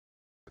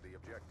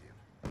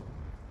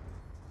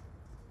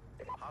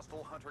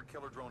Hostile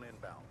hunter-killer drone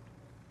inbound.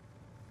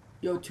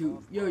 Yo,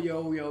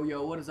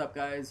 what is up,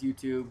 guys?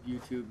 YouTube,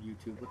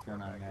 what's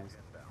going on, guys?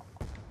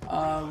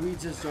 We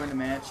just joined a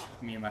match,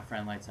 me and my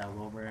friend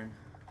lightzoutwilburn.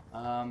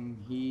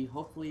 He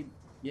hopefully,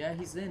 yeah,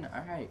 he's in.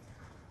 Alright,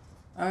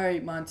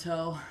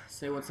 Montel,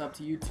 say what's up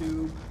to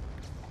YouTube.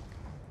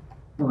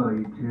 Hello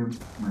YouTube,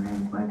 my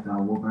name is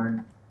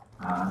lightzoutwilburn.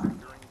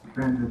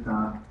 Friends with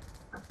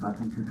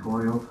custom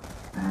tutorials,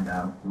 and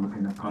we're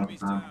looking to pop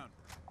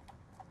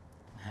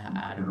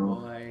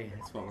Attaboy,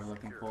 that's what we're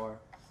looking for.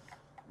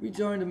 We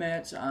joined a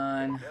match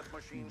on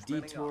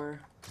Detour.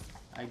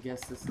 I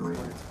guess this is what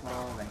it's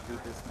called. I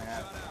hate this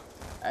map.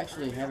 I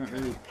actually haven't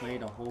really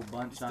played a whole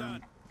bunch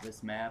on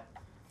this map,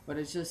 but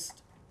it's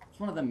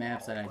one of the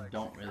maps that I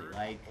don't really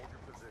like.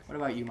 What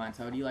about you,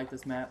 Montel? Do you like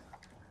this map?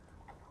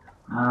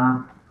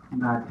 Not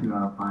too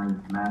fond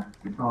of this map.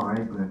 It's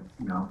alright, but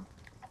you know,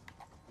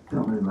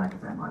 don't really like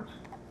it that much.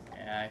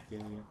 Yeah, I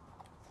feel you.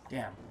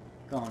 Damn,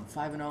 going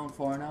 5-0 and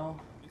 4-0.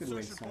 Good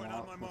way to start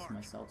out. That's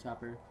my cell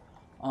chopper.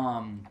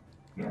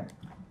 Yeah.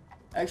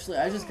 Actually,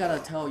 I just gotta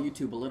tell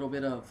YouTube a little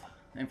bit of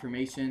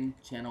information,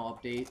 channel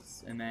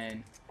updates, and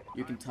then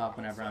you can talk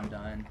whenever I'm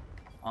done.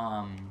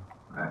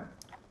 Right.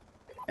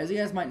 As you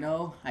guys might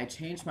know, I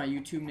changed my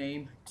YouTube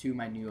name to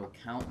my new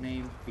account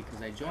name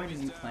because I joined a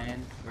new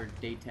clan for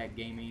Daytech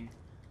Gaming.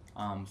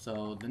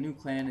 So the new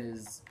clan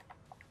is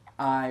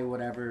 _DM,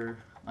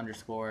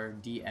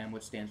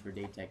 which stands for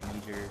Daytech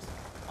Majors.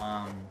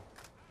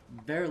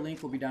 Their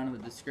link will be down in the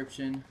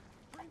description.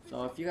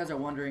 So if you guys are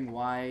wondering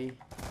why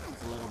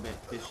it's a little bit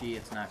fishy,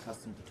 it's not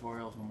custom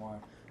tutorials no more,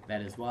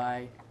 that is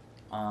why.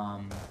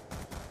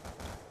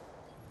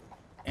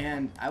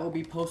 And I will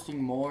be posting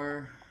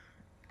more.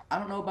 I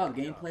don't know about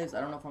gameplays.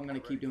 I don't know if I'm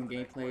going to keep doing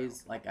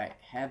gameplays like I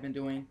have been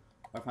doing,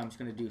 or if I'm just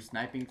going to do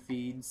sniping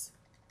feeds.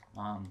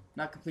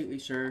 Not completely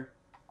sure,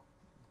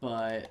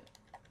 but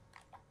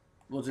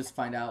we'll just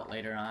find out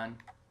later on.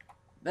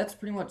 That's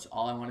pretty much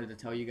all I wanted to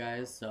tell you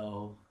guys,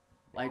 so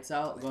lights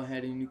out, go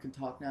ahead and you can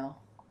talk now.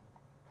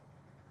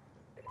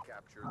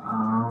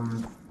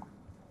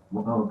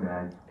 Well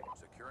guys,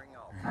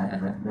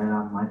 as I said,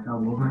 I'm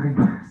lightzoutwilburn.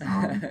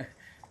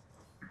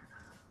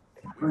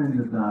 Friends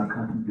with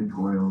custom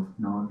tutorials,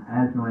 known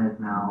as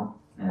now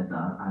as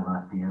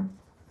iLostDM.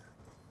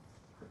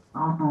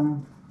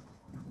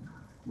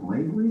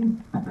 Lately,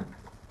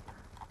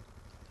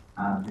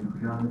 I've been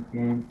playing this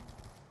game.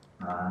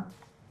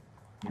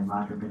 Me and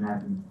Locker have been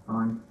having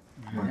fun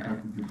with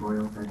custom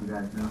tutorials, as you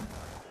guys know.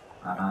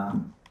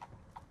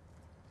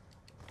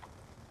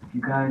 If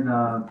you guys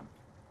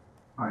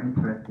are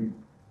interested,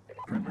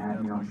 come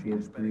add me on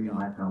PS3 and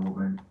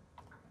lightzoutwilburn.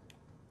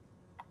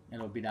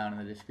 It'll be down in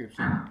the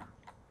description.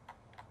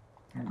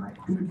 And my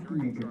stupid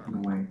teammate gets in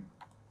the way.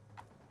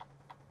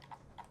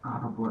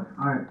 Oh boy.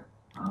 Alright.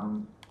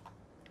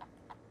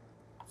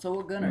 So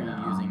what gun are you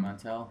using,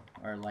 Montel?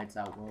 Or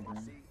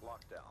lightzoutwilburn?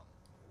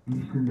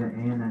 Using the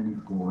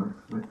AN-94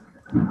 with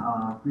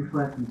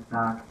reflex in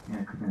stock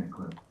and extended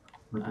clip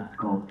with a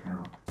skull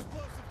channel.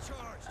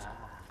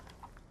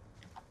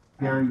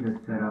 Very good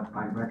setup.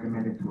 I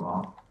recommend it to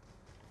all.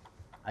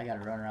 I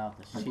gotta run around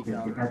with the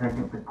Chico. Because I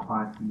get the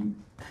quad speed.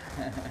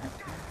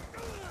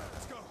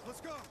 Let's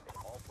go.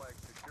 All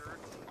flags secured.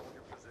 Hold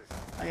your position.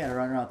 I gotta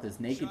run around with this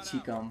naked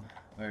Chicum,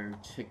 or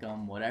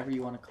Chicum, whatever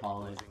you want to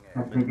call it.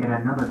 Let's get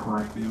another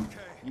quad speed.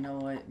 You know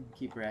what?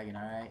 Keep bragging,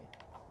 alright?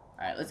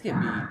 Alright, let's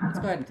get B. Let's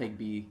go ahead and take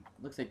B.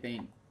 Looks like they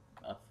ain't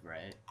up for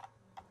it.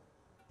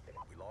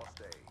 We lost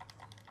A.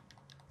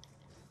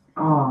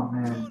 Oh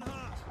man.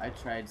 I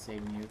tried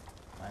saving you.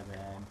 My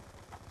bad.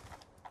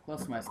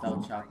 Close to my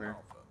stealth chopper.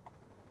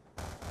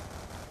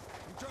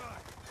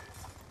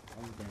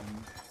 Oh,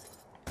 dang.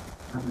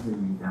 Other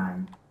than me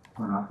dying,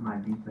 going off my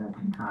defense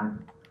 2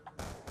 times,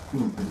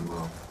 doing pretty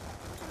well.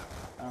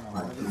 I don't know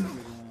what is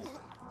doing.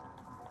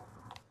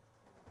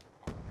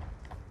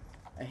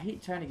 I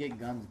hate trying to get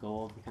guns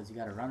gold because you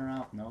gotta run around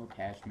with no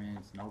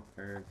attachments, no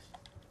perks,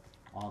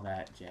 all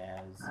that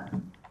jazz.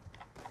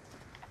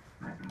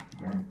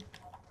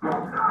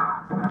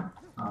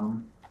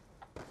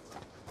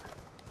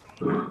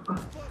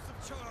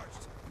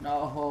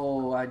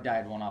 No, I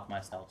died one off my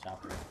stealth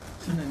chopper.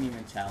 Shouldn't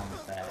even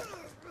challenge that.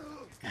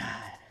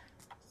 God.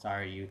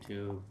 Sorry,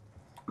 YouTube.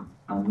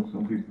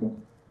 Some people.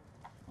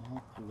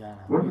 Oh, we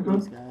gotta hit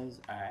these guys.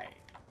 Alright.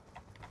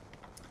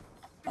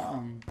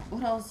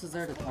 What else is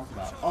there to talk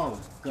about? Oh,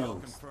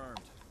 Ghost.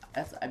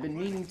 I've been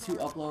meaning to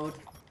upload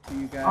to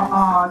you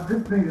guys.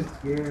 This thing is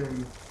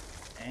scary.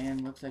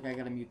 And looks like I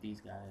gotta mute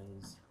these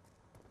guys.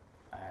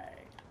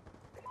 Alright.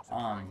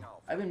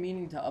 I've been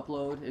meaning to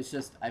upload, it's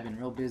just I've been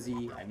real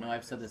busy. I know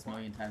I've said this a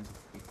million times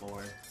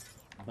before.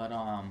 But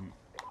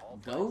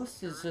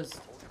Ghost is just,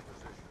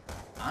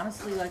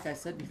 honestly, like I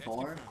said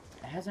before,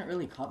 it hasn't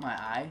really caught my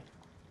eye.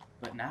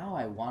 But now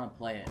I want to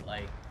play it.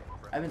 Like,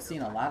 I've been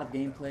seeing a lot of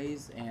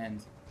gameplays,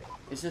 and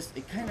it's just,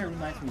 it kind of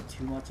reminds me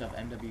too much of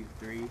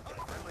MW3,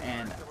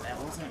 and that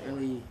wasn't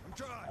really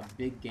a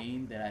big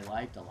game that I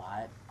liked a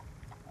lot.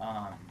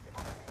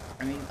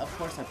 I mean, of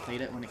course I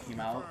played it when it came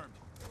out,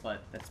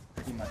 but that's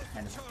pretty much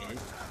kind of it.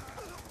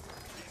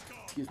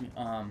 excuse me.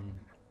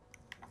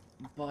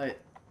 But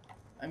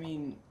I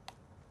mean,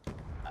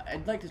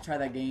 I'd like to try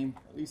that game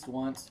at least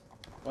once,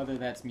 whether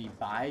that's me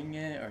buying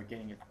it or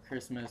getting it for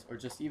Christmas or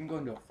just even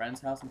going to a friend's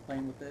house and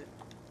playing with it.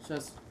 It's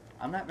just,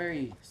 I'm not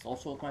very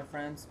social with my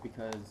friends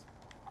because,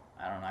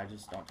 I don't know, I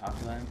just don't talk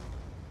to them.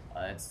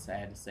 It's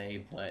sad to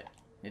say, but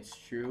it's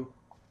true.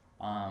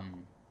 But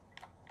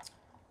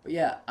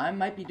yeah, I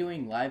might be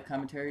doing live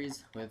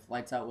commentaries with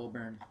Lights Out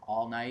Wilburn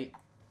all night,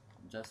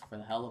 just for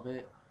the hell of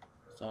it.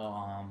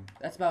 So,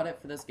 that's about it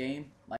for this game.